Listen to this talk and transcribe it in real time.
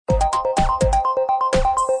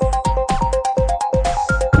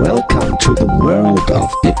into the world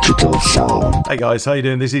of digital sound. Hey guys, how you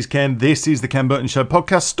doing? This is Ken. This is the Ken Burton Show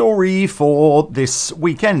podcast story for this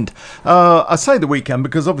weekend. I say the weekend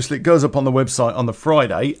because obviously it goes up on the website on the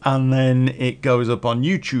Friday and then it goes up on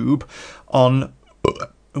YouTube on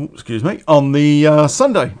on the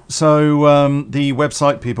Sunday. So the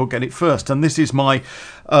website people get it first, and this is my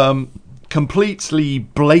completely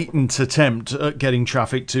blatant attempt at getting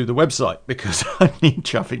traffic to the website, because I need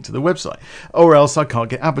traffic to the website, or else I can't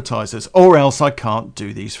get advertisers, or else I can't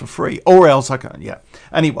do these for free, or else I can't. Yeah.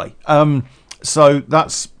 Anyway, so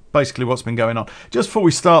that's basically what's been going on. Just before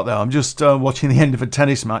we start though, I'm just watching the end of a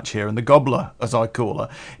tennis match here, and the gobbler, as I call her,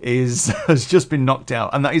 has just been knocked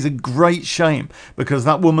out, and that is a great shame because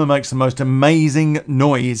that woman makes the most amazing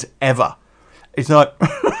noise ever. It's like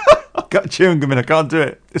I've got chewing gum in, I can't do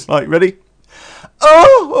it. It's like, ready?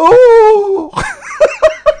 Oh!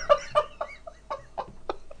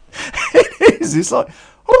 It is. It's like,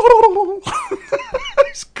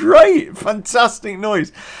 it's great, fantastic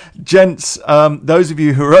noise. Gents, those of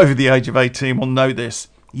you who are over the age of 18 will know this.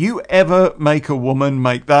 You ever make a woman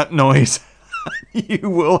make that noise, you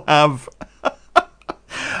will have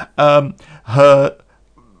her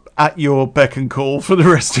at your beck and call for the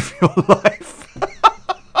rest of your life.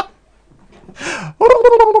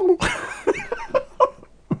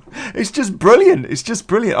 It's just brilliant. It's just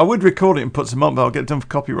brilliant. I would record it and put some up, but I'll get done for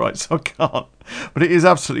copyright, so I can't. But it is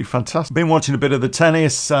absolutely fantastic. Been watching a bit of the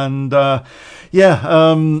tennis, and I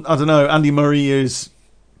don't know. Andy Murray is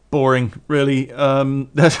boring, really.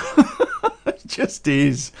 Just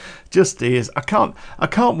is. I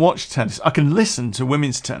can't watch tennis. I can listen to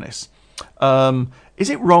women's tennis. Is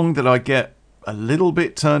it wrong that I get a little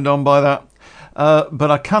bit turned on by that? But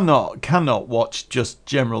I cannot watch just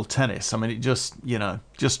general tennis. I mean, it just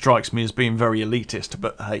strikes me as being very elitist.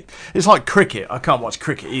 But hey, it's like cricket. I can't watch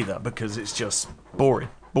cricket either because it's just boring.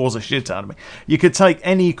 Bores the shit out of me. You could take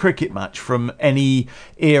any cricket match from any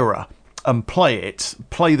era and play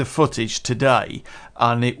the footage today,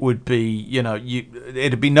 and it would be,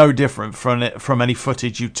 it'd be no different from any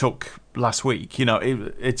footage you took last week.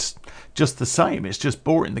 It's just the same. It's just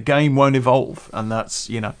boring. The game won't evolve, and that's,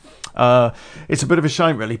 it's a bit of a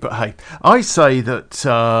shame, really. But hey, I say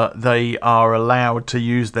that they are allowed to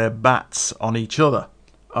use their bats on each other.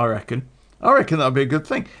 I reckon that'd be a good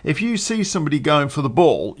thing. If you see somebody going for the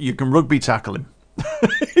ball, you can rugby tackle him.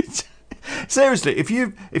 Seriously, if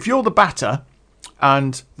you're the batter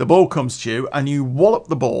and the ball comes to you and you wallop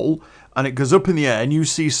the ball and it goes up in the air and you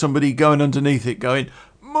see somebody going underneath it going,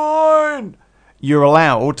 mine, you're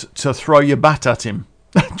allowed to throw your bat at him.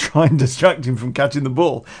 Try and distract him from catching the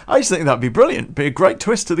ball. I just think that'd be brilliant. Be a great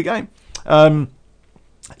twist to the game.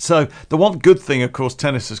 So the one good thing, of course,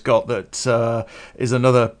 tennis has got that is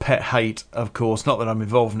another pet hate, of course. Not that I'm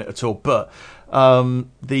involved in it at all, but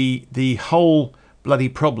the whole bloody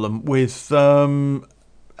problem with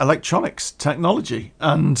electronics technology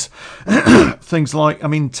and things like,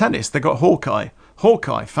 tennis. They got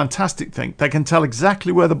Hawkeye, fantastic thing. They can tell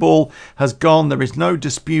exactly where the ball has gone. There is no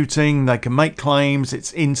disputing. They can make claims.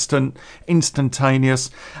 It's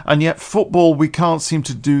instantaneous. And yet football, we can't seem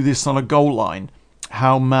to do this on a goal line.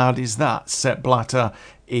 How mad is that? Sepp Blatter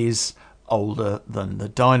is older than the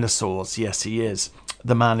dinosaurs. Yes, he is.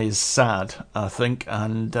 The man is sad, I think,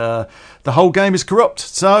 and the whole game is corrupt.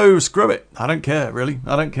 So screw it. I don't care, really.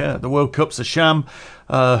 I don't care. The World Cup's a sham.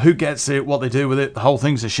 Who gets it, what they do with it, the whole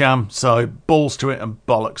thing's a sham. So balls to it and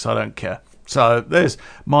bollocks. I don't care. So there's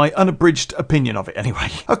my unabridged opinion of it anyway.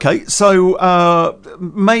 Okay, so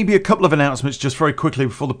maybe a couple of announcements just very quickly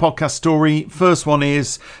before the podcast story. First one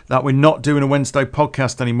is that we're not doing a Wednesday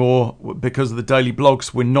podcast anymore because of the daily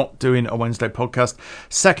blogs. We're not doing a Wednesday podcast.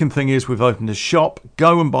 Second thing is we've opened a shop.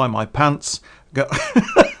 Go and buy my pants. Go.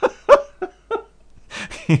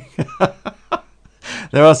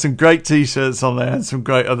 There are some great t-shirts on there and some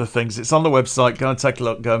great other things. It's on the website. Go and take a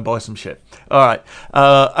look. Go and buy some shit. All right.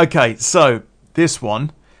 Okay, so this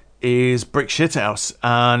one is Brick Shithouse.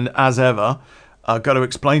 And as ever, I've got to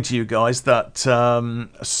explain to you guys that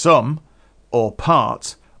some or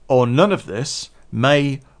part or none of this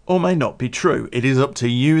may or may not be true. It is up to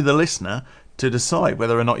you, the listener, to decide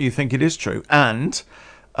whether or not you think it is true. And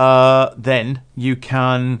then you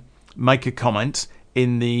can make a comment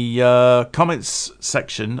in the comments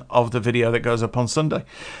section of the video that goes up on Sunday.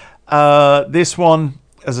 This one,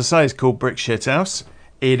 as I say, is called Brick Shithouse.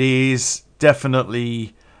 It is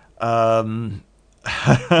definitely... I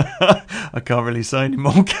can't really say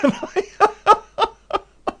anymore, can I?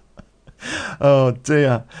 Oh,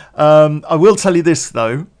 dear. I will tell you this,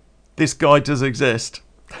 though. This guy does exist.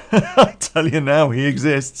 I tell you now, he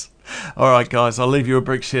exists. All right, guys, I'll leave you a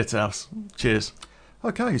brick shithouse. Cheers.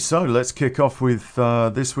 Okay, so let's kick off with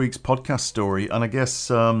this week's podcast story. And I guess,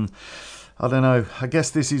 I don't know, I guess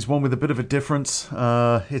this is one with a bit of a difference.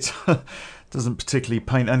 It doesn't particularly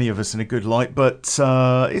paint any of us in a good light, but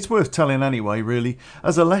it's worth telling anyway, really,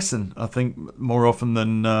 as a lesson. I think more often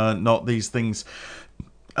than not, these things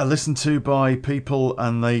are listened to by people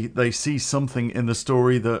and they see something in the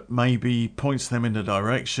story that maybe points them in a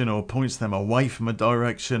direction or points them away from a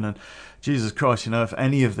direction. And Jesus Christ, if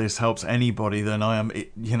any of this helps anybody, then I am,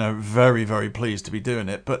 very, very pleased to be doing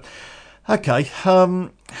it. But, okay,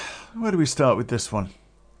 where do we start with this one?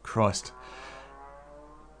 Christ.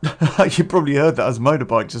 You probably heard that as a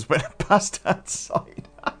motorbike just went past outside.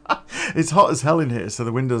 It's hot as hell in here, so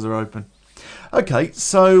the windows are open. Okay,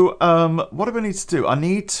 so what do I need to do? I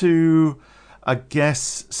need to, I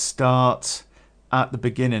guess, start at the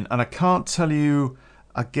beginning. And I can't tell you,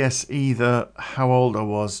 I guess, either how old I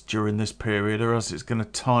was during this period, or else it's going to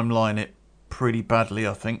timeline it pretty badly,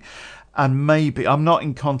 I think. And maybe, I'm not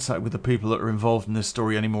in contact with the people that are involved in this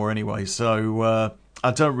story anymore anyway, so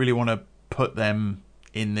I don't really want to put them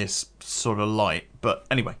in this sort of light. But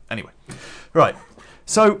anyway. Right,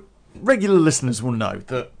 so regular listeners will know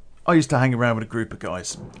that I used to hang around with a group of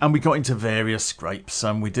guys, and we got into various scrapes,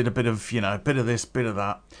 and we did a bit of, bit of this, bit of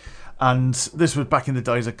that. And this was back in the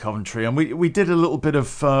days of Coventry, and we did a little bit of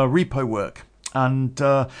repo work. And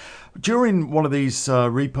during one of these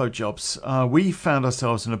repo jobs, we found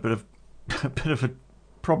ourselves in a bit of a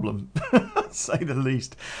problem, say the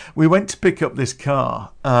least. We went to pick up this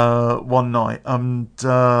car one night, and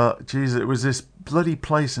it was this bloody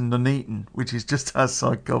place in Nuneaton, which is just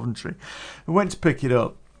outside Coventry. We went to pick it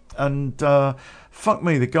up. And fuck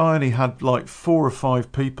me, the guy only had like 4 or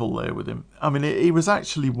 5 people there with him. I mean, he was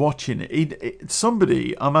actually watching it.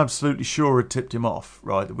 Somebody, I'm absolutely sure, had tipped him off,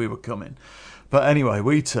 right, that we were coming. But anyway,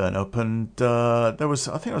 we turn up, and I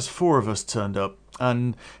think it was 4 of us turned up,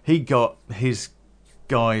 and he got his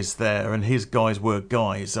guys there, and his guys were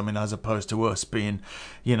guys. I mean, as opposed to us being,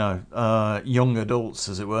 young adults,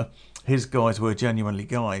 as it were. His guys were genuinely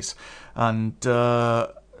guys, and I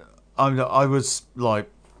was like,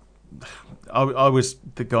 I was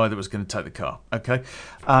the guy that was going to take the car, okay?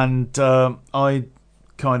 And I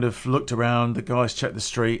kind of looked around, the guys checked the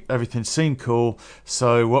street, everything seemed cool.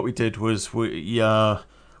 So what we did was they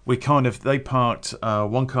parked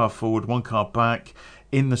one car forward, one car back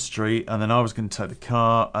in the street, and then I was going to take the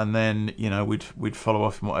car, and then, we'd follow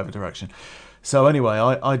off in whatever direction. So anyway,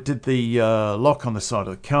 I did the lock on the side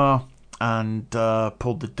of the car and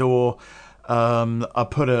pulled the door. I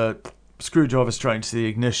put a screwdriver straight into the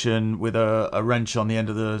ignition with a wrench on the end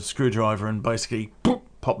of the screwdriver and basically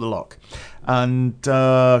popped the lock. And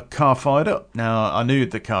car fired up. Now, I knew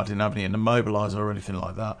the car didn't have any immobiliser or anything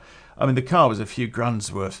like that. I mean, the car was a few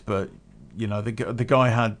grand's worth, but, the guy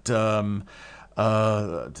had...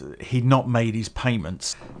 he'd not made his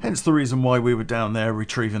payments. Hence the reason why we were down there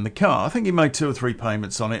retrieving the car. I think he made 2 or 3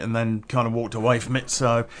 payments on it and then kind of walked away from it.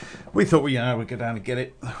 So we thought, we'd go down and get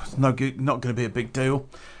it. It's not going to be a big deal.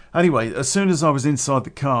 Anyway, as soon as I was inside the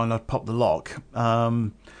car and I popped the lock,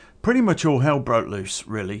 pretty much all hell broke loose,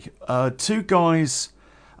 really. I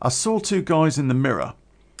saw 2 guys in the mirror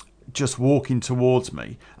just walking towards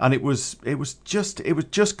me, and it was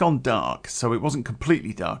just gone dark, so it wasn't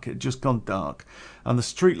completely dark, it had just gone dark, and the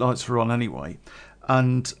street lights were on anyway.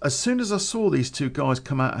 And as soon as I saw these 2 guys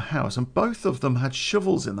come out of the house, and both of them had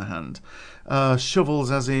shovels in the hand,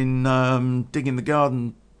 shovels as in digging the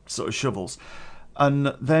garden sort of shovels.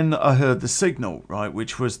 And then I heard the signal, right,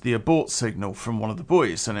 which was the abort signal from one of the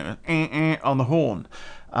boys, and it went on the horn.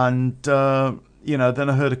 And, then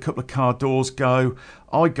I heard a couple of car doors go.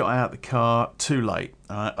 I got out of the car too late.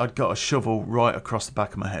 I'd got a shovel right across the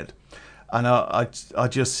back of my head. And I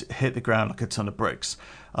just hit the ground like a ton of bricks.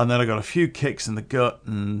 And then I got a few kicks in the gut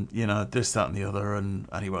and, this, that and the other. And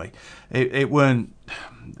anyway, it weren't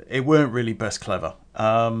really best clever.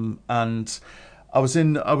 And I was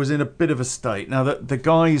in a bit of a state. Now, the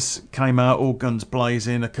guys came out all guns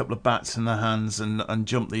blazing, a couple of bats in their hands, and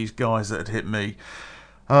jumped these guys that had hit me.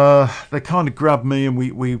 They kind of grabbed me, and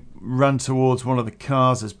we ran towards one of the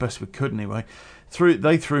cars as best we could anyway.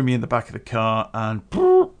 They threw me in the back of the car and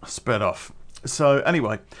sped off. So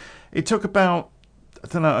anyway, it took about, I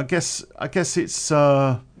don't know, I guess it's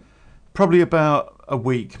probably about a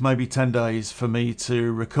week, maybe 10 days for me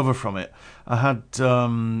to recover from it. I had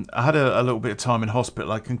a little bit of time in hospital,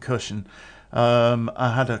 like concussion.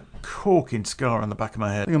 I had a corking scar on the back of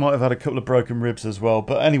my head. I think I might have had a couple of broken ribs as well.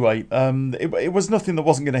 But anyway, it was nothing that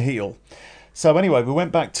wasn't going to heal. So anyway, we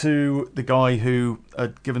went back to the guy who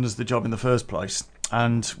had given us the job in the first place.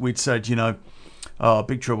 And we'd said,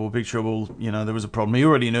 big trouble, there was a problem. He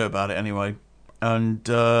already knew about it anyway. And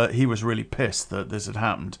he was really pissed that this had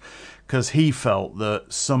happened because he felt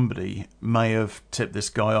that somebody may have tipped this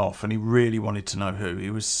guy off, and he really wanted to know who. He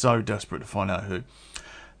was so desperate to find out who.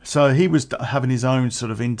 So he was having his own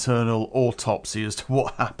sort of internal autopsy as to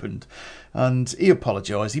what happened, and he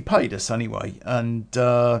apologised. He paid us anyway, and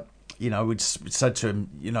we'd said to him,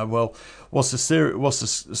 well, what's the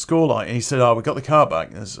score like? And he said, we got the car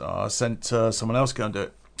back. I sent someone else to go and do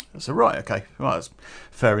it. I said, right, okay, well, that's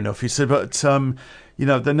fair enough. He said, but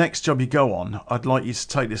the next job you go on, I'd like you to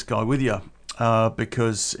take this guy with you.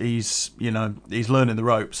 Because he's learning the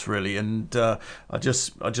ropes really, and I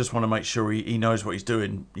just want to make sure he knows what he's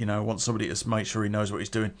doing. I want somebody to make sure he knows what he's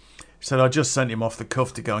doing. He said I just sent him off the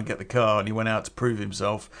cuff to go and get the car, and he went out to prove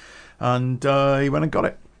himself, and he went and got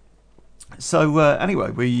it. So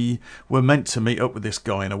anyway, we were meant to meet up with this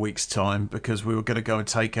guy in a week's time because we were going to go and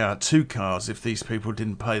take out 2 cars if these people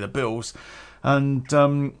didn't pay the bills, and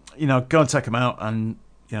go and take them out and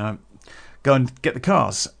go and get the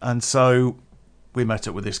cars. And so we met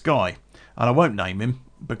up with this guy, and I won't name him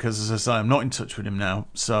because, as I say, I'm not in touch with him now,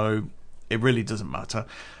 so it really doesn't matter.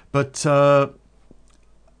 But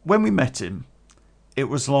when we met him, it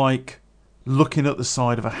was like looking at the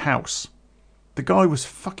side of a house. The guy was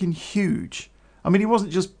fucking huge. I mean, he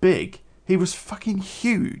wasn't just big, he was fucking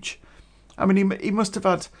huge. I mean, he must have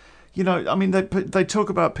had, they talk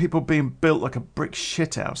about people being built like a brick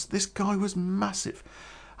shithouse. This guy was massive.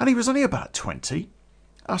 And he was only about 20.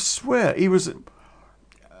 I swear, he was...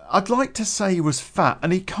 I'd like to say he was fat,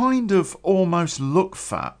 and he kind of almost looked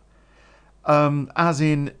fat. As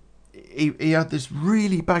in, he had this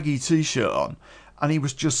really baggy T-shirt on, and he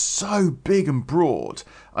was just so big and broad,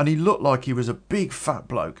 and he looked like he was a big fat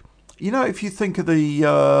bloke. If you think of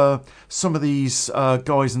the some of these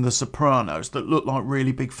guys in The Sopranos that look like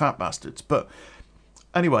really big fat bastards. But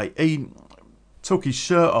anyway, he took his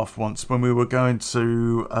shirt off once when we were going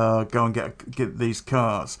to go and get these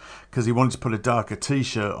cars because he wanted to put a darker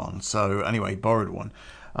T-shirt on. So anyway, he borrowed one,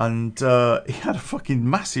 and he had a fucking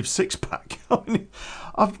massive 6-pack. I mean,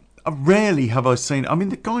 rarely have I seen. I mean,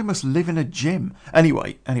 the guy must live in a gym.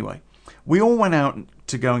 Anyway, we all went out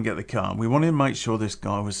to go and get the car, and we wanted to make sure this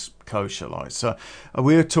guy was kosher, like. So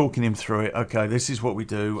we were talking him through it. Okay, this is what we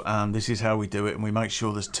do, and this is how we do it, and we make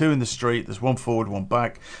sure there's 2 in the street, there's 1 forward, 1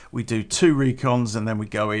 back. We do 2 recons, and then we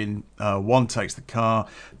go in. 1 takes the car,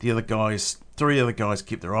 3 other guys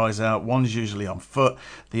keep their eyes out. 1's usually on foot,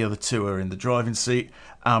 the other 2 are in the driving seat,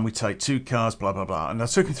 and we take 2 cars, blah blah blah. And I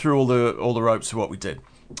took him through all the ropes of what we did.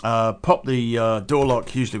 Pop the door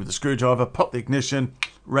lock, usually with a screwdriver, pop the ignition,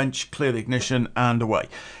 wrench, clear the ignition, and away.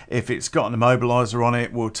 If it's got an immobiliser on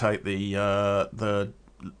it, we'll take the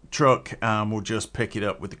truck and we'll just pick it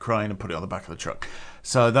up with the crane and put it on the back of the truck.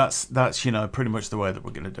 So that's pretty much the way that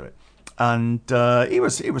we're going to do it. And he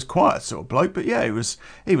was quite a sort of bloke, but yeah,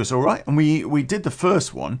 he was all right. And we did the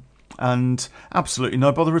first one, and absolutely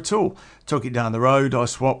no bother at all. Took it down the road. I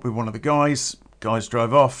swapped with one of the guys. Guys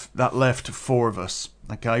drove off. That left 4 of us.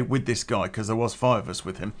 Okay, with this guy, because there was 5 of us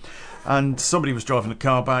with him, and somebody was driving the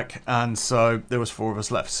car back, and so there was 4 of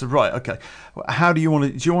us left. So right, okay, how do you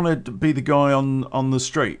want to? Do you want to be the guy on the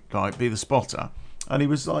street, like be the spotter? And he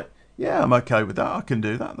was like, yeah, I'm okay with that. I can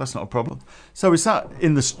do that. That's not a problem. So we sat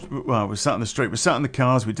in the street. We sat in the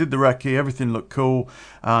cars. We did the recce. Everything looked cool.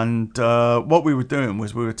 And what we were doing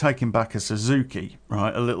was we were taking back a Suzuki,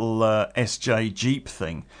 right, a little SJ Jeep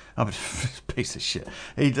thing. I mean, piece of shit.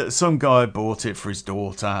 Some guy bought it for his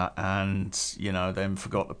daughter, and then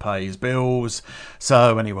forgot to pay his bills.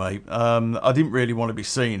 So anyway, I didn't really want to be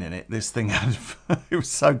seen in it. This thing had it was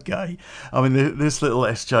so gay. I mean, this little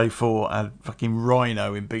SJ4 had fucking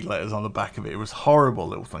Rhino in big letters on the back of it. It was a horrible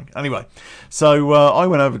little thing. Anyway, so I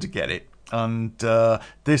went over to get it, and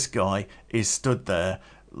this guy is stood there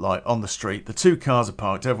like on the street. The 2 cars are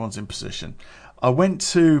parked. Everyone's in position. I went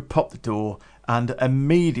to pop the door, and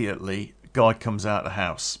immediately guy comes out of the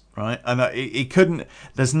house, right? And he couldn't,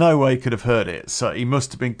 there's no way he could have heard it, so he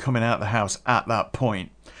must have been coming out of the house at that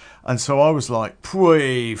point. And so I was like,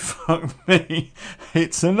 pwee, fuck me,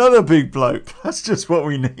 it's another big bloke. That's just what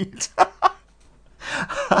we need.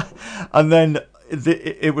 And then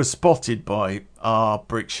it was spotted by our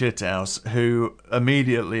brick shithouse, who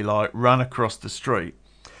immediately ran across the street,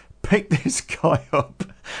 picked this guy up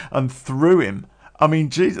and threw him. I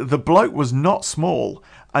mean, Jesus, the bloke was not small,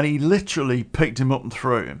 and he literally picked him up and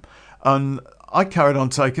threw him. And I carried on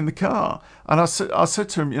taking the car. And I said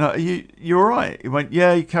to him, you all right? He went,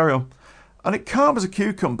 yeah, you carry on. And it calm as a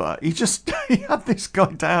cucumber. He had this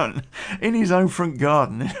guy down in his own front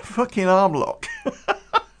garden in a fucking arm lock.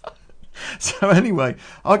 So anyway,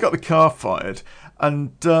 I got the car fired,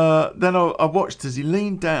 And then I watched as he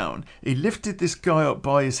leaned down. He lifted this guy up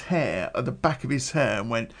by his hair, at the back of his hair, and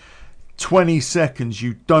went, 20 seconds,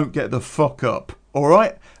 you don't get the fuck up. All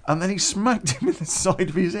right? And then he smacked him in the side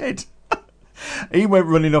of his head. He went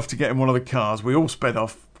running off to get in one of the cars. We all sped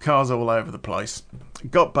off, cars all over the place.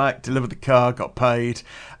 Got back, delivered the car, got paid,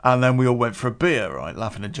 and then we all went for a beer, right,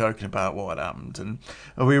 laughing and joking about what had happened. And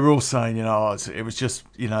we were all saying, it was just,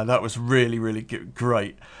 that was really, really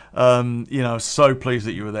great. So pleased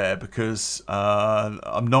that you were there, because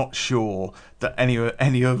I'm not sure that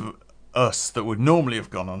any of us that would normally have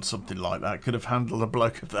gone on something like that could have handled a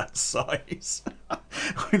bloke of that size.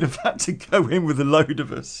 We'd have had to go in with a load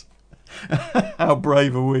of us. How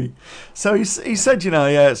brave are we? So he said,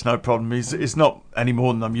 it's no problem. It's not any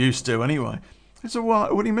more than I'm used to anyway. I said, what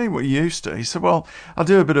do you mean, what are you used to? He said, well, I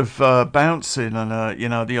do a bit of bouncing and,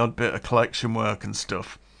 the odd bit of collection work and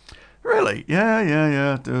stuff. Really?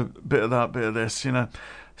 Yeah. Do a bit of that, bit of this,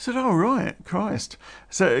 I said, oh, right, Christ.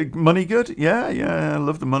 So, money good? Yeah, I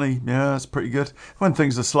love the money. Yeah, it's pretty good. When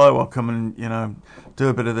things are slow, I'll come and, do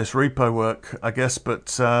a bit of this repo work, I guess.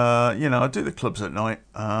 But, I do the clubs at night.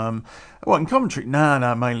 What, in Coventry?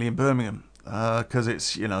 No, mainly in Birmingham. Because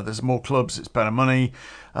it's, there's more clubs, it's better money.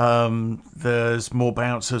 There's more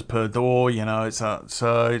bouncers per door,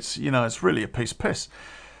 so it's really a piece of piss.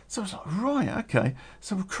 So I was like, right, okay.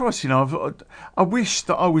 So, of course, I wish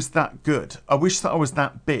that I was that good. I wish that I was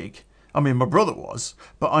that big. I mean, my brother was,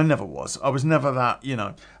 but I never was. I was never that,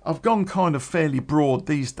 I've gone kind of fairly broad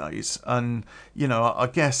these days. And, I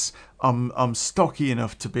guess I'm stocky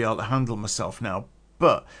enough to be able to handle myself now.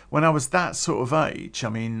 But when I was that sort of age, I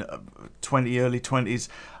mean, early 20s,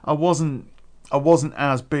 I wasn't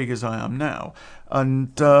as big as I am now.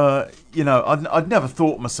 And, I'd never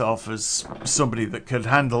thought myself as somebody that could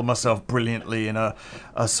handle myself brilliantly in a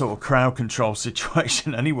sort of crowd control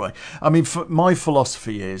situation anyway. I mean, my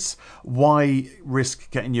philosophy is, why risk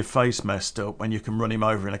getting your face messed up when you can run him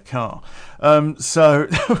over in a car? So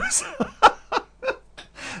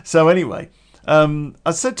anyway...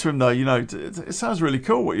 I said to him though, it sounds really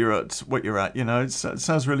cool what you're at, it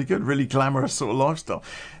sounds really good, really glamorous sort of lifestyle.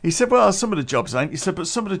 He said, well, some of the jobs ain't. He said, but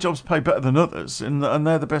some of the jobs pay better than others, and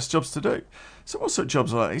they're the best jobs to do. So what sort of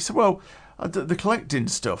jobs are they? He said, well, the collecting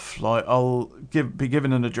stuff, like I'll be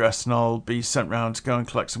given an address and I'll be sent round to go and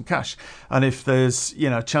collect some cash. And if there's,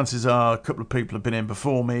 chances are a couple of people have been in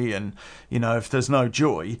before me, and, if there's no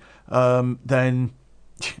joy, then...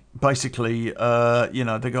 basically,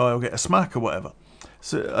 the guy will get a smack or whatever.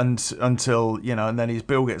 So, until, and then his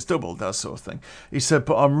bill gets doubled, that sort of thing. He said,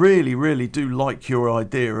 but I really, really do like your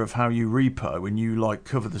idea of how you repo and you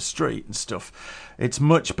cover the street and stuff. It's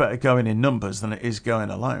much better going in numbers than it is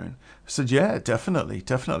going alone. I said, yeah, definitely.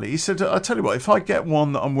 He said, I tell you what, if I get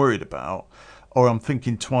one that I'm worried about or I'm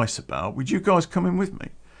thinking twice about, would you guys come in with me?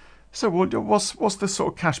 So what's the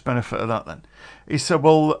sort of cash benefit of that then? He said,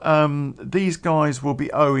 well, these guys will be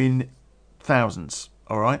owing thousands,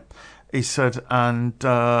 all right? He said, and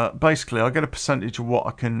basically I get a percentage of what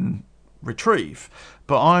I can retrieve,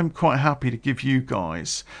 but I'm quite happy to give you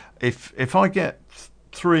guys, if I get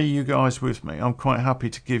 3 you guys with me, I'm quite happy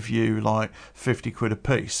to give you 50 quid a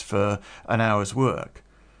piece for an hour's work.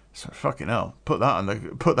 So fucking hell, put that on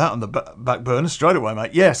the back burner straight away,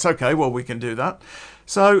 mate. Yes, okay, well, we can do that.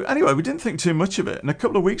 So anyway, we didn't think too much of it, and a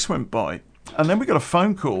couple of weeks went by, and then we got a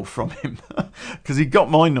phone call from him because he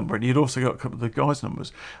got my number and he'd also got a couple of the guys'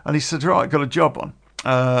 numbers, and he said, right, I got a job on.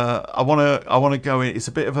 I want to go in. It's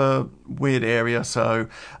a bit of a weird area,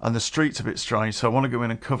 and the street's a bit strange, so I want to go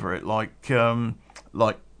in and cover it like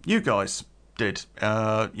you guys did,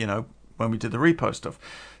 when we did the repo stuff.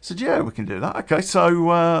 I said, yeah, we can do that. Okay, so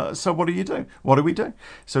what do you do? What do we do?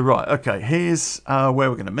 So, right, okay, here's where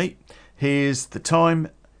we're going to meet. Here's the time.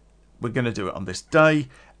 We're going to do it on this day.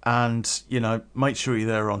 And, make sure you're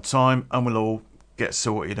there on time and we'll all get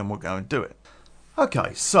sorted and we'll go and do it.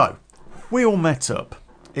 Okay, so we all met up.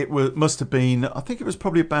 Must have been, I think it was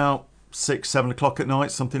probably about 6-7 o'clock at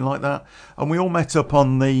night, something like that. And we all met up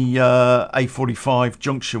on the A45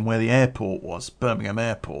 junction where the airport was, Birmingham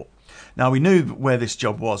Airport. Now, we knew where this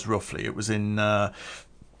job was roughly. It was in, not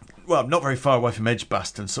very far away from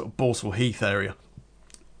Edgbaston, sort of Borsall Heath area.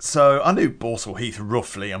 So I knew Borsall Heath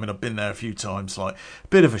roughly. I mean, I've been there a few times. A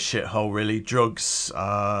bit of a shithole, really. Drugs,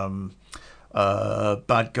 bad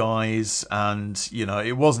guys, and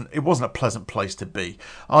it wasn't a pleasant place to be.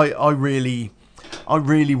 I really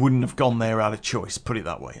wouldn't have gone there out of choice, put it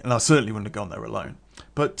that way, and I certainly wouldn't have gone there alone.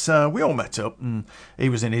 But we all met up, and he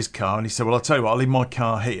was in his car, and he said, well, I'll tell you what, I'll leave my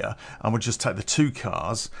car here, and we'll just take the 2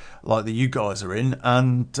 cars, like that you guys are in,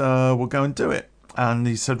 and we'll go and do it. And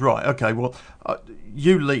he said, right, okay, well,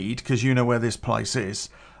 you lead because you know where this place is.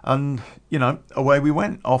 And, you know, away we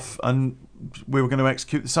went off, and we were going to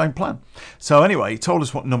execute the same plan. So anyway, he told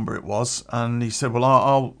us what number it was, and he said, well,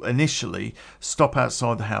 I'll initially stop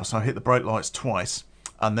outside the house. I'll hit the brake lights twice,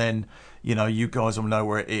 and then, you know, you guys will know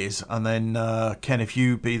where it is. And then, Ken, if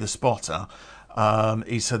you be the spotter,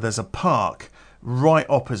 he said there's a park right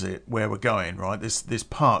opposite where we're going, right? This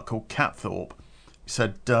park called Catthorpe. He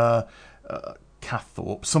said...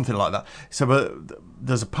 Caththorpe, something like that. He said, but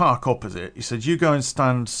there's a park opposite. He said, you go and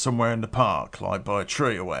stand somewhere in the park, like by a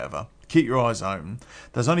tree or whatever. Keep your eyes open.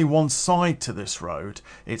 There's only one side to this road.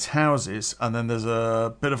 It's houses, and then there's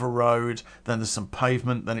a bit of a road, then there's some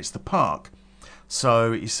pavement, then it's the park.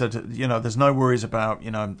 So he said, you know, there's no worries about, you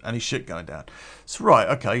know, any shit going down. So, right,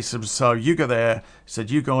 okay, so you go there. He said,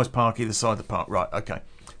 you guys park either side of the park. Right, okay.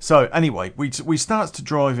 So anyway, we start to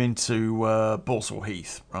drive into Balsall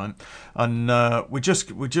Heath, right, and we're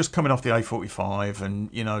just coming off the A45, and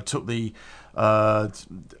you know took the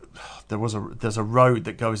there's a road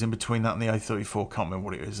that goes in between that and the A34. Can't remember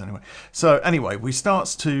what it is anyway. So anyway, we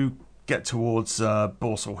starts to get towards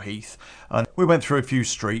Balsall Heath, and we went through a few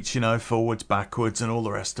streets, you know, forwards, backwards, and all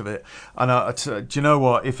the rest of it. And do you know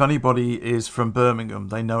what? If anybody is from Birmingham,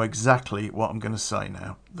 they know exactly what I'm going to say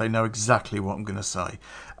now. They know exactly what I'm going to say.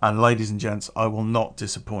 And ladies and gents, I will not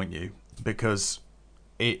disappoint you because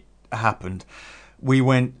it happened. We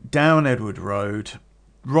went down Edward Road,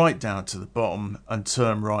 right down to the bottom, and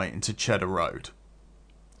turned right into Cheddar Road.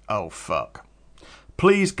 Oh, fuck.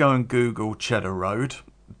 Please go and Google Cheddar Road,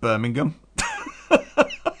 Birmingham.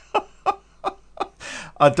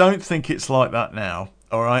 I don't think it's like that now,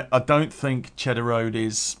 all right? I don't think Cheddar Road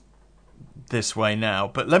is this way now.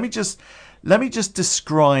 But let me just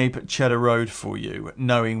describe Cheddar Road for you,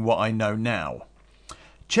 knowing what I know now.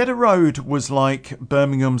 Cheddar Road was like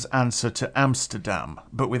Birmingham's answer to Amsterdam,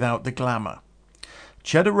 but without the glamour.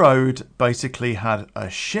 Cheddar Road basically had a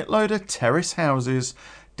shitload of terrace houses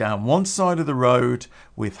down one side of the road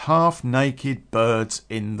with half-naked birds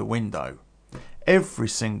in the window. Every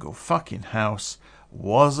single fucking house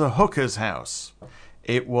was a hooker's house.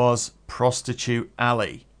 It was Prostitute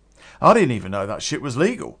Alley. I didn't even know that shit was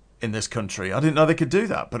legal in this country. I didn't know they could do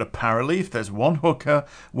that. But apparently if there's one hooker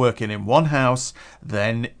working in one house,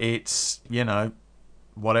 then it's, you know,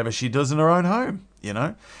 whatever she does in her own home, you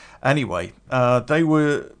know. Anyway, they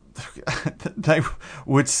would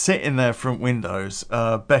sit in their front windows,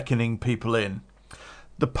 beckoning people in.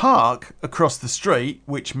 The park across the street,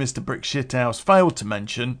 which Mr. Brick Shithouse failed to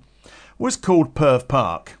mention, was called Perv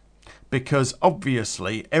Park, because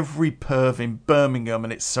obviously every perv in Birmingham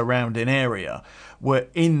and its surrounding area were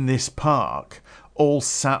in this park, all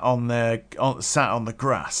sat on the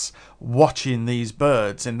grass, watching these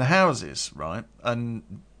birds in the houses, right, and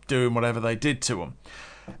doing whatever they did to them.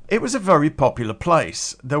 It was a very popular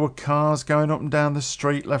place. There were cars going up and down the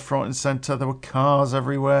street, left, right, and centre. There were cars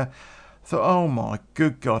everywhere. I thought, oh my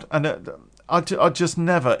good God! And I just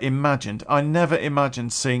never imagined. I never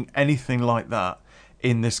imagined seeing anything like that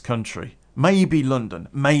in this country. Maybe London,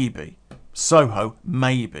 maybe Soho,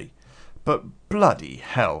 maybe, but bloody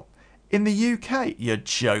hell, in the UK, you're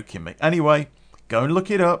joking me. Anyway, go and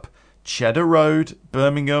look it up. Cheddar Road,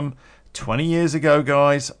 Birmingham, 20 years ago,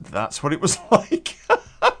 guys. That's what it was like.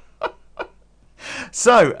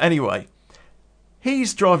 So anyway,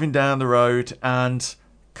 he's driving down the road and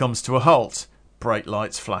comes to a halt. Brake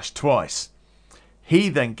lights flash twice. He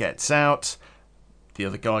then gets out. The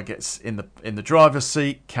other guy gets in the driver's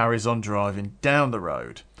seat, carries on driving down the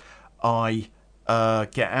road. I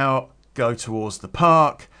get out, go towards the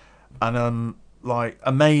park, and I'm like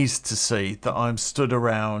amazed to see that I'm stood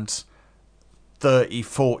around 30,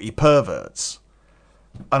 40 perverts.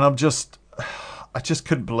 And I just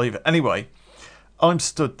couldn't believe it. Anyway, I'm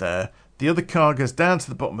stood there. The other car goes down to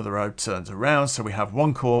the bottom of the road, turns around, so we have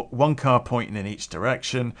one car pointing in each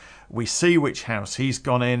direction. We see which house he's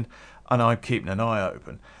gone in, and I'm keeping an eye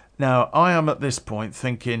open. Now, I am at this point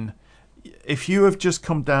thinking, if you have just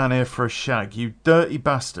come down here for a shag, you dirty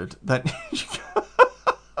bastard, then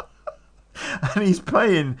and he's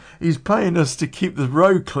paying us to keep the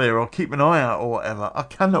road clear or keep an eye out or whatever. I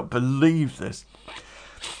cannot believe this.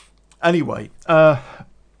 Anyway, I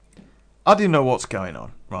didn't know what's going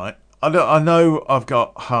on, right? I know I've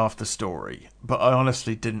got half the story, but I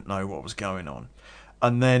honestly didn't know what was going on.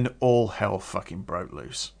 And then all hell fucking broke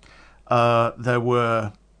loose. I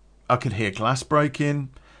could hear glass breaking.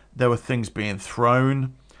 There were things being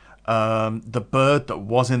thrown. The bird that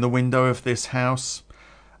was in the window of this house,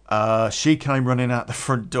 she came running out the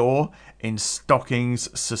front door in stockings,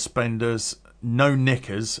 suspenders, no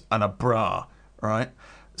knickers, and a bra, right?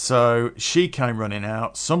 So she came running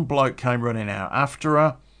out. Some bloke came running out after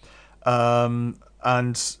her. And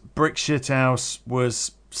Brick Shithouse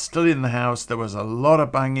was still in the house. There was a lot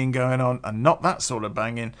of banging going on, and not that sort of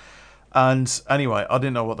banging. And anyway, I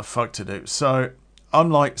didn't know what the fuck to do. So I'm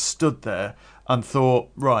like stood there and thought,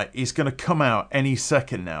 right, he's going to come out any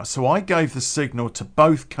second now. So I gave the signal to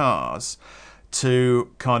both cars to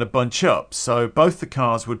kind of bunch up. So both the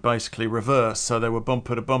cars would basically reverse, so they were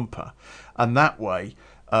bumper to bumper. And that way,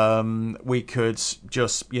 we could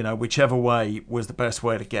just, whichever way was the best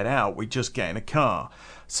way to get out, we'd just get in a car.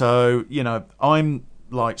 So, I'm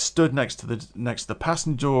like stood next to the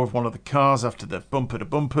passenger door of one of the cars after they've bumper to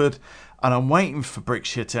bumpered, and I'm waiting for Brick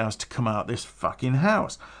Shithouse to come out of this fucking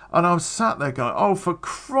house. And I'm sat there going, oh, for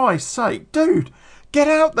Christ's sake, dude, get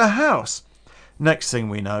out the house. Next thing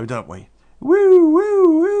we know, don't we? Woo,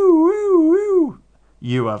 woo, woo, woo, woo.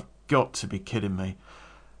 You have got to be kidding me.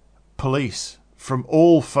 Police from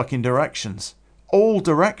all fucking directions. All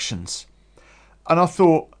directions. And I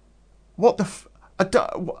thought, what the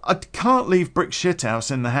I can't leave Brick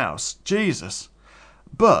Shithouse in the house. Jesus.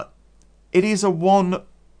 But it is a one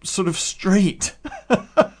sort of street.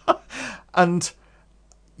 And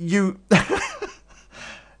you've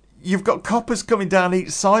got coppers coming down each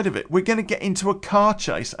side of it. We're going to get into a car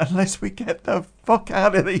chase unless we get the fuck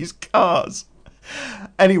out of these cars.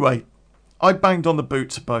 Anyway, I banged on the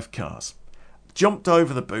boots of both cars. Jumped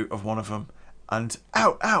over the boot of one of them and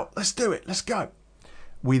out, let's do it, let's go.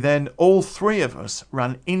 We then, all three of us,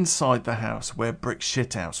 ran inside the house where Brick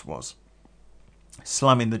Shithouse was,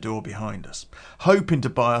 slamming the door behind us, hoping to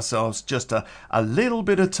buy ourselves just a little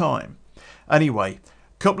bit of time. Anyway,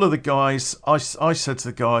 a couple of the guys, I said to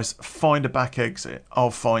the guys, find a back exit,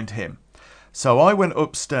 I'll find him. So I went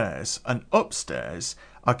upstairs, and upstairs,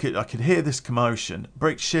 I could hear this commotion.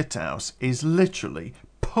 Brick Shithouse is literally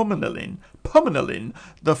pummeling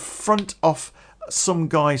the front off some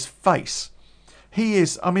guy's face. He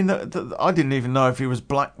is, I mean, I didn't even know if he was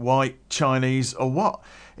black, white, Chinese or what.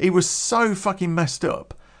 He was so fucking messed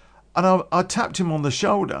up. And I tapped him on the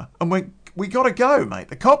shoulder and went, we got to go, mate.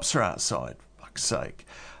 The cops are outside. Fuck's sake.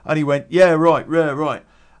 And he went, yeah, right.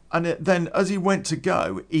 And then as he went to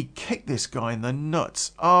go, he kicked this guy in the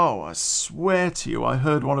nuts. Oh, I swear to you, I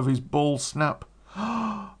heard one of his balls snap.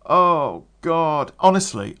 Oh, God.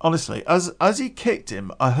 Honestly, as he kicked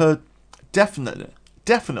him, I heard, definitely,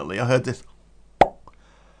 I heard this.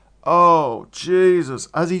 Oh, Jesus.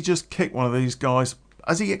 As he just kicked one of these guys,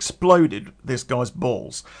 as he exploded this guy's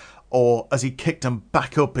balls, or as he kicked them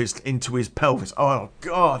back up into his pelvis. Oh,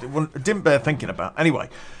 God. It didn't bear thinking about. Anyway,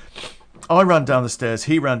 I ran down the stairs.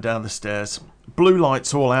 He ran down the stairs. Blue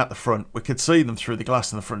lights all out the front. We could see them through the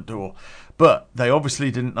glass in the front door. But they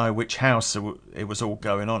obviously didn't know which house it was all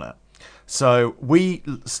going on at. So we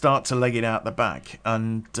start to leg it out the back,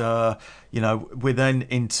 and we're then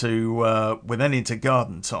into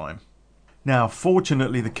garden time. Now,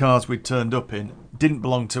 fortunately, the cars we'd turned up in didn't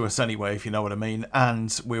belong to us anyway, if you know what I mean,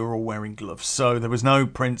 and we were all wearing gloves. So there was no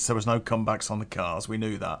prints, there was no comebacks on the cars. We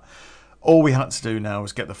knew that. All we had to do now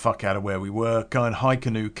was get the fuck out of where we were, go and hike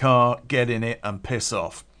a new car, get in it, and piss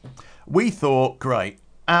off. We thought, great.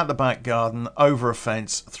 Out the back garden, over a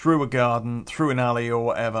fence, through a garden, through an alley or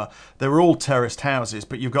whatever. They were all terraced houses,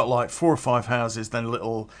 but you've got like 4 or 5 houses, then a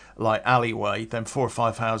little like alleyway, then 4 or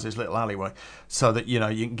 5 houses, little alleyway, so that, you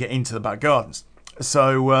can get into the back gardens.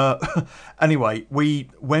 So anyway,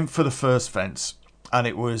 we went for the first fence, and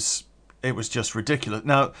it was just ridiculous.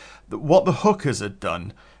 Now, what the hookers had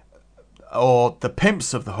done, or the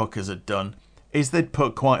pimps of the hookers had done, is they'd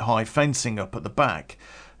put quite high fencing up at the back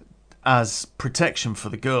as protection for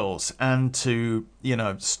the girls, and to,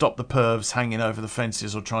 stop the pervs hanging over the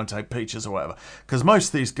fences or trying to take pictures or whatever. Because most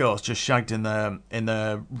of these girls just shagged in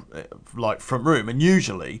their like front room, and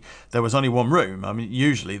usually there was only one room. I mean,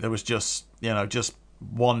 usually there was just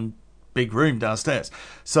one big room downstairs.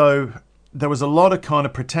 So there was a lot of kind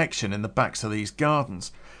of protection in the backs of these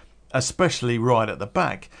gardens, especially right at the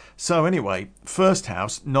back. So anyway, first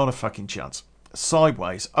house, not a fucking chance.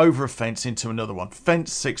 Sideways, over a fence into another one.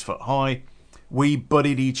 Fence 6 foot high. We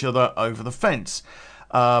butted each other over the fence.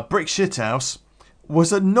 Brick Shithouse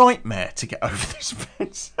was a nightmare to get over this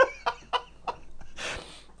fence.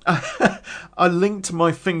 I linked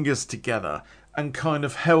my fingers together and kind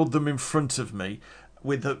of held them in front of me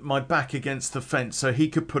with my back against the fence so he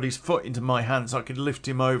could put his foot into my hands. I could lift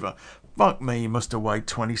him over. Fuck me, he must have weighed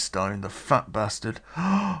 20 stone, the fat bastard.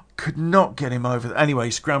 Could not get him over. Anyway,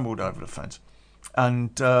 he scrambled over the fence.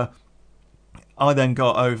 And I then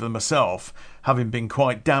got over myself, having been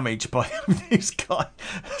quite damaged by this guy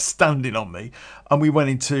standing on me. And we went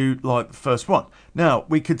into, like, the first one. Now,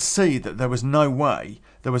 we could see that there was no way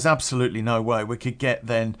there was absolutely no way we could get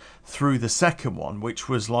then through the second one, which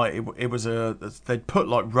was like they'd put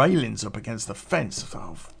like railings up against the fence.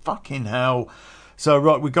 Oh fucking hell! So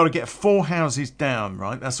right, we've got to get 4 houses down.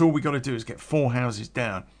 Right, that's all we got to do is get 4 houses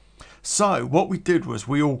down. So what we did was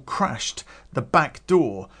we all crashed the back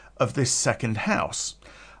door of this second house.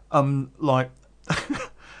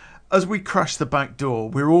 As we crashed the back door,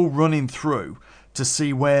 we were all running through to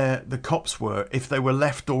see where the cops were, if they were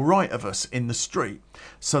left or right of us in the street,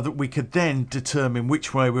 so that we could then determine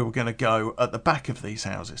which way we were going to go at the back of these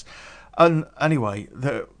houses. And anyway,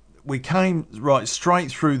 we came right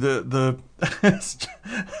straight through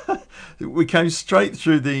we came straight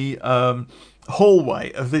through the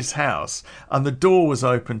hallway of this house, and the door was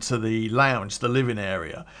open to the lounge, the living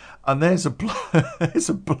area. And there's a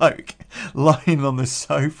bloke lying on the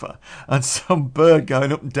sofa, and some bird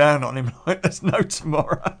going up and down on him like there's no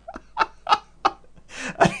tomorrow.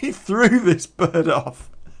 And he threw this bird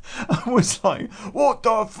off and was like, "What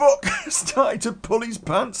the fuck?" Started to pull his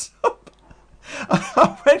pants up. And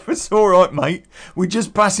I went, "It's all right, mate. We're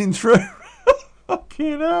just passing through."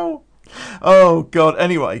 Fucking hell. Oh, God.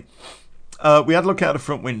 Anyway, we had a look out the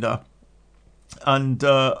front window. And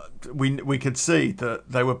we could see that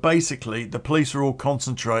they were basically, the police were all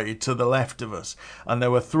concentrated to the left of us, and there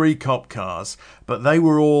were 3 cop cars, but they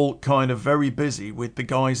were all kind of very busy with the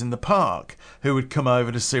guys in the park who had come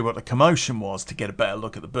over to see what the commotion was, to get a better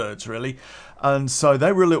look at the birds, really. And so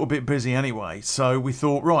they were a little bit busy anyway. So we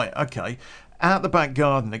thought, right, okay, out the back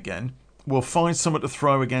garden again, we'll find something to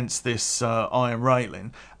throw against this iron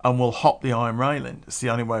railing, and we'll hop the iron railing. It's the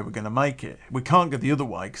only way we're going to make it. We can't go the other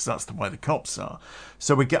way because that's the way the cops are.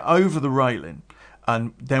 So we get over the railing,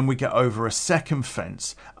 and then we get over a second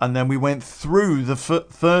fence, and then we went through the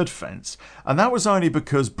third fence. And that was only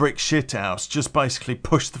because Brick Shithouse just basically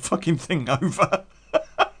pushed the fucking thing over.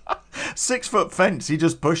 6-foot fence, he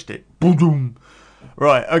just pushed it. Boom.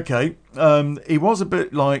 Right, okay. He was a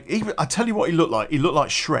bit like... I tell you what he looked like. He looked like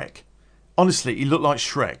Shrek. Honestly, he looked like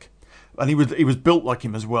Shrek, and he was built like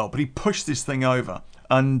him as well. But he pushed this thing over,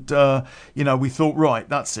 and we thought, right,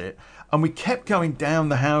 that's it. And we kept going down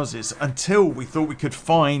the houses until we thought we could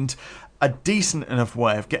find a decent enough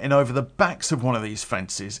way of getting over the backs of one of these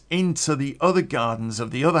fences into the other gardens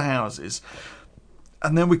of the other houses,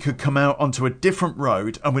 and then we could come out onto a different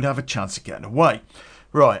road, and we'd have a chance of getting away.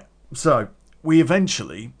 Right. So we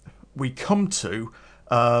come to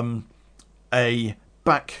a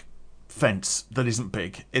back fence that isn't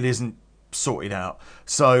big. It isn't sorted out.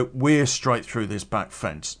 So we're straight through this back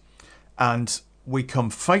fence, and we come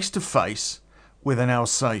face to face with an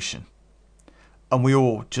Alsatian, and we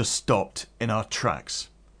all just stopped in our tracks.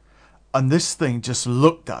 And this thing just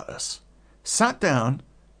looked at us, sat down,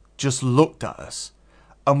 just looked at us,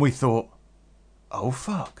 and we thought, oh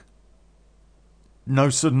fuck. No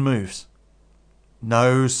sudden moves.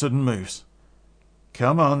 No sudden moves.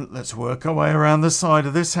 Come on, let's work our way around the side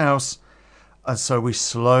of this house. And so we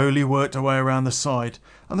slowly worked our way around the side,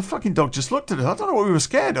 and the fucking dog just looked at us. I don't know what we were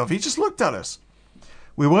scared of. He just looked at us.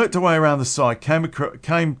 We worked our way around the side,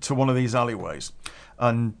 came to one of these alleyways,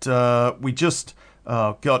 and we just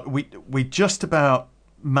about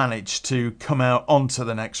managed to come out onto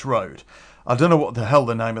the next road. I don't know what the hell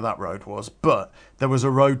the name of that road was, but there was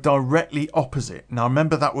a road directly opposite. Now I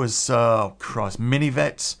remember that was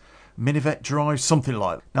Minivet Drive, something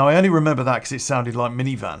like that. Now, I only remember that because it sounded like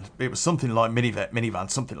minivan. It was something like minivan,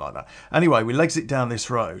 something like that. Anyway, we legs it down this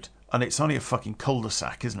road, and it's only a fucking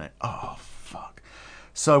cul-de-sac, isn't it? Oh, fuck.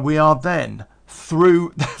 So we are then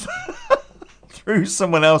through through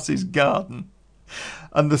someone else's garden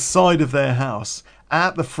and the side of their house,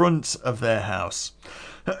 at the front of their house,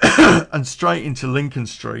 and straight into Lincoln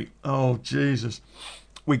Street. Oh, Jesus.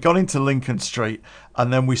 We got into Lincoln Street,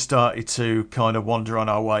 and then we started to kind of wander on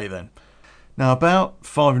our way then. Now, about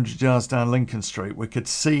 500 yards down Lincoln Street, we could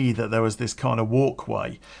see that there was this kind of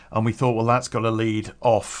walkway, and we thought, well, that's got to lead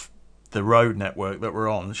off the road network that we're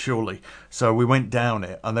on, surely. So we went down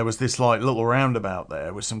it, and there was this like little roundabout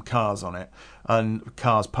there with some cars on it, and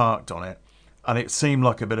cars parked on it, and it seemed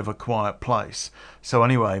like a bit of a quiet place. So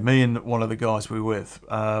anyway, me and one of the guys we were with,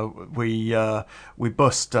 we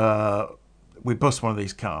bust one of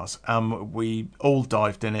these cars, and we all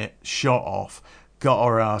dived in it, shot off, got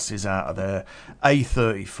our asses out of there,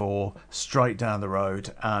 A34, straight down the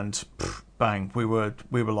road, and bang, we were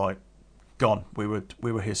like gone. We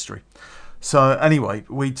were history. So anyway,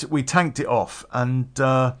 we tanked it off, and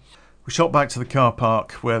we shot back to the car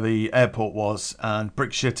park where the airport was, and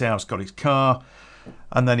Brick Shithouse got his car,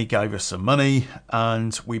 and then he gave us some money,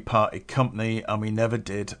 and we parted company, and we never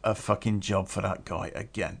did a fucking job for that guy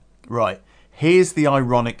again. Right. Here's the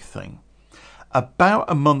ironic thing. About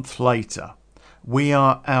a month later, we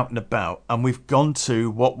are out and about, and we've gone to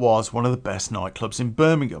what was one of the best nightclubs in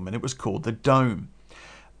Birmingham, and it was called the Dome.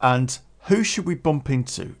 And who should we bump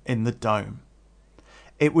into in the Dome?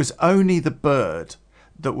 It was only the bird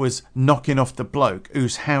that was knocking off the bloke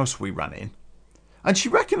whose house we ran in. And she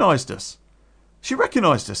recognised us. She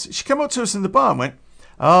came up to us in the bar and went,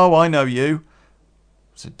 "Oh, I know you."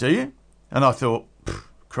 I said, "Do you?" And I thought,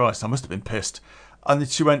 Christ, I must have been pissed. And then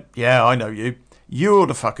she went, "Yeah, I know you. You're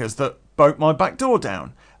the fuckers that broke my back door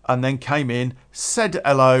down." And then came in, said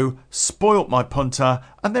hello, spoilt my punter,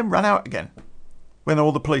 and then ran out again when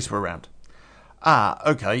all the police were around. "Ah,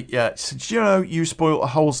 okay, yeah. So, do you know you spoilt a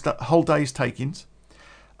whole day's takings?"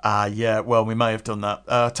 "Ah, yeah, well, we may have done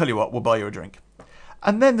that. Tell you what, we'll buy you a drink."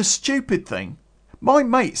 And then the stupid thing, my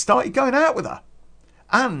mate started going out with her.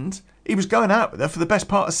 And he was going out with her for the best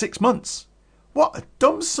part of 6 months. What a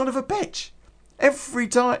dumb son of a bitch. Every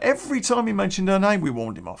time he mentioned her name, we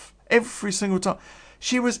warned him off. Every single time.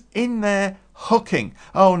 She was in there hooking.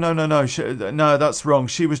 "Oh, no, no, that's wrong.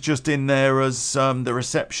 She was just in there as the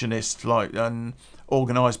receptionist, and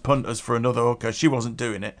organised punters for another hooker. She wasn't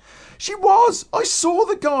doing it." She was. I saw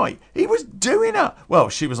the guy. He was doing her. Well,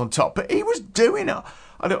 she was on top, but he was doing her.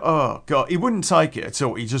 Oh, God. He wouldn't take it at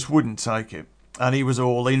all. He just wouldn't take it. And he was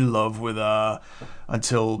all in love with her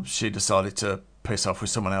until she decided to piss off with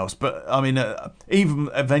someone else. But, I mean, even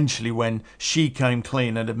eventually when she came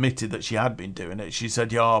clean and admitted that she had been doing it, she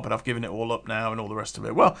said, "Yeah, but I've given it all up now," and all the rest of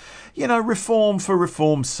it. Well, reform for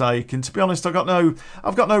reform's sake. And to be honest, I've got no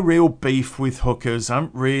real beef with hookers. I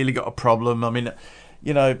haven't really got a problem. I mean,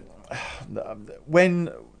 when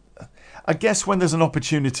there's an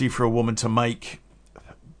opportunity for a woman to make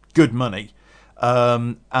good money,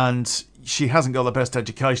 and she hasn't got the best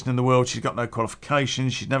education in the world, she's got no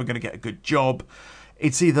qualifications, she's never going to get a good job,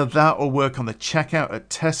 it's either that or work on the checkout at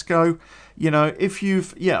Tesco.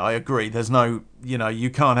 I agree, there's no, you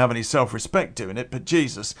can't have any self-respect doing it, but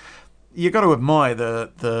Jesus, you've got to admire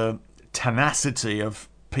the tenacity of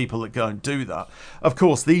people that go and do that. Of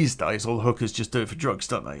course, these days, all the hookers just do it for drugs,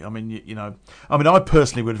 don't they? I mean, I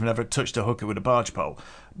personally would have never touched a hooker with a barge pole,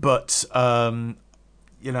 but,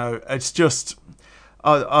 it's just,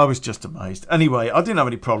 I was just amazed. Anyway, I didn't have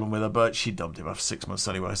any problem with her, but she dumped him after 6 months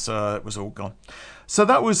anyway, so it was all gone. So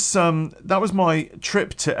that was my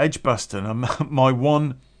trip to Edgbaston, and my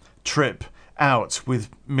one trip out with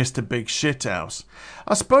Mr. Big Shithouse.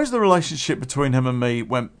 I suppose the relationship between him and me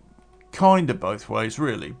went kind of both ways,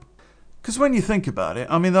 really. Because when you think about it,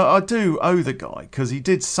 I mean, I do owe the guy, because he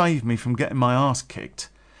did save me from getting my arse kicked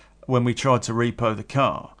when we tried to repo the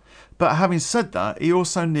car. But having said that, he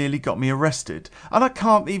also nearly got me arrested. And I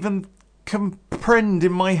can't even comprehend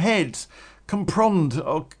in my head, comprehend,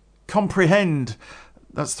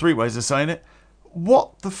 that's 3 ways of saying it,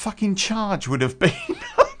 what the fucking charge would have been.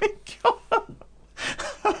 I mean, God.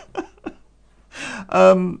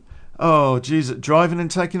 Oh, Jesus. Driving and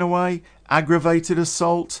taking away, aggravated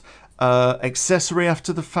assault, accessory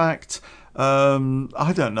after the fact,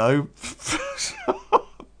 I don't know.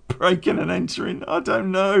 Breaking and entering, I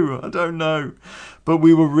don't know. But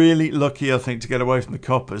we were really lucky, I think, to get away from the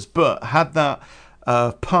coppers. But had that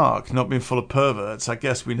park not been full of perverts, I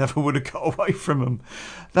guess we never would have got away from them.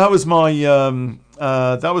 That was my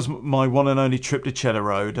one and only trip to Cheddar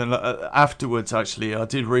Road. And afterwards, actually, I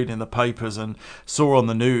did read in the papers and saw on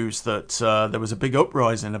the news that there was a big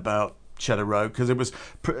uprising about Cheddar Road, because it was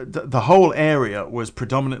the whole area was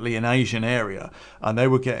predominantly an Asian area, and they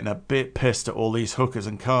were getting a bit pissed at all these hookers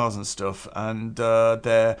and cars and stuff, and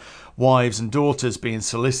their wives and daughters being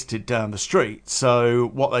solicited down the street.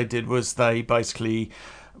 So what they did was they basically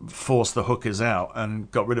forced the hookers out and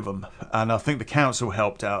got rid of them, and I think the council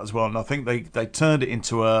helped out as well, and I think they turned it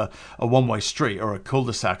into a one-way street or a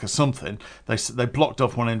cul-de-sac or something. They blocked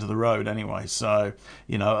off one end of the road anyway, so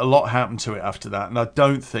a lot happened to it after that, and I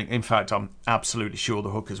don't think, in fact I'm absolutely sure the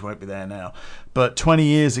hookers won't be there now, but 20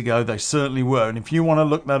 years ago they certainly were. And if you want to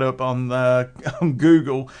look that up on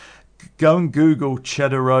Google, go and Google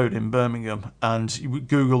Cheddar Road in Birmingham, and you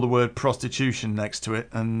Google the word prostitution next to it,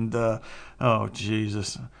 and oh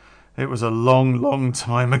Jesus, it was a long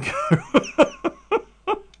time ago.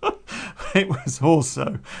 It was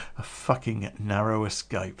also a fucking narrow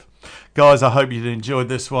escape. Guys, I hope you enjoyed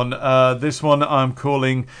this one. This one I'm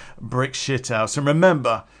calling Brick Shithouse. And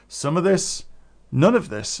remember, none of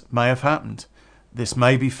this may have happened. This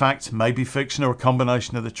may be fact, may be fiction, or a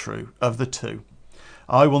combination of the two.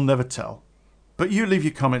 I will never tell. But you leave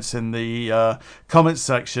your comments in the comments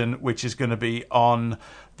section, which is going to be on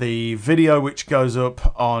the video which goes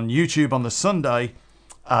up on YouTube on the Sunday.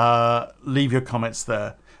 Leave your comments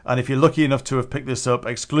there. And if you're lucky enough to have picked this up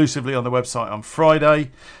exclusively on the website on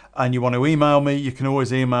Friday and you want to email me, you can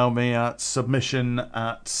always email me at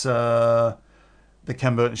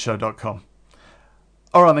submission@thekenburtonshow.com.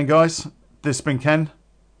 All right then, guys. This has been Ken,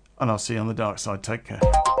 and I'll see you on the dark side. Take care.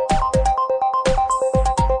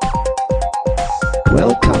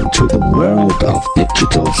 Welcome to the world of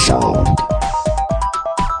digital sound.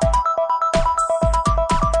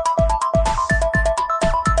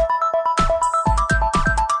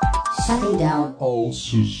 Shutting down all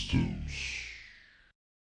systems.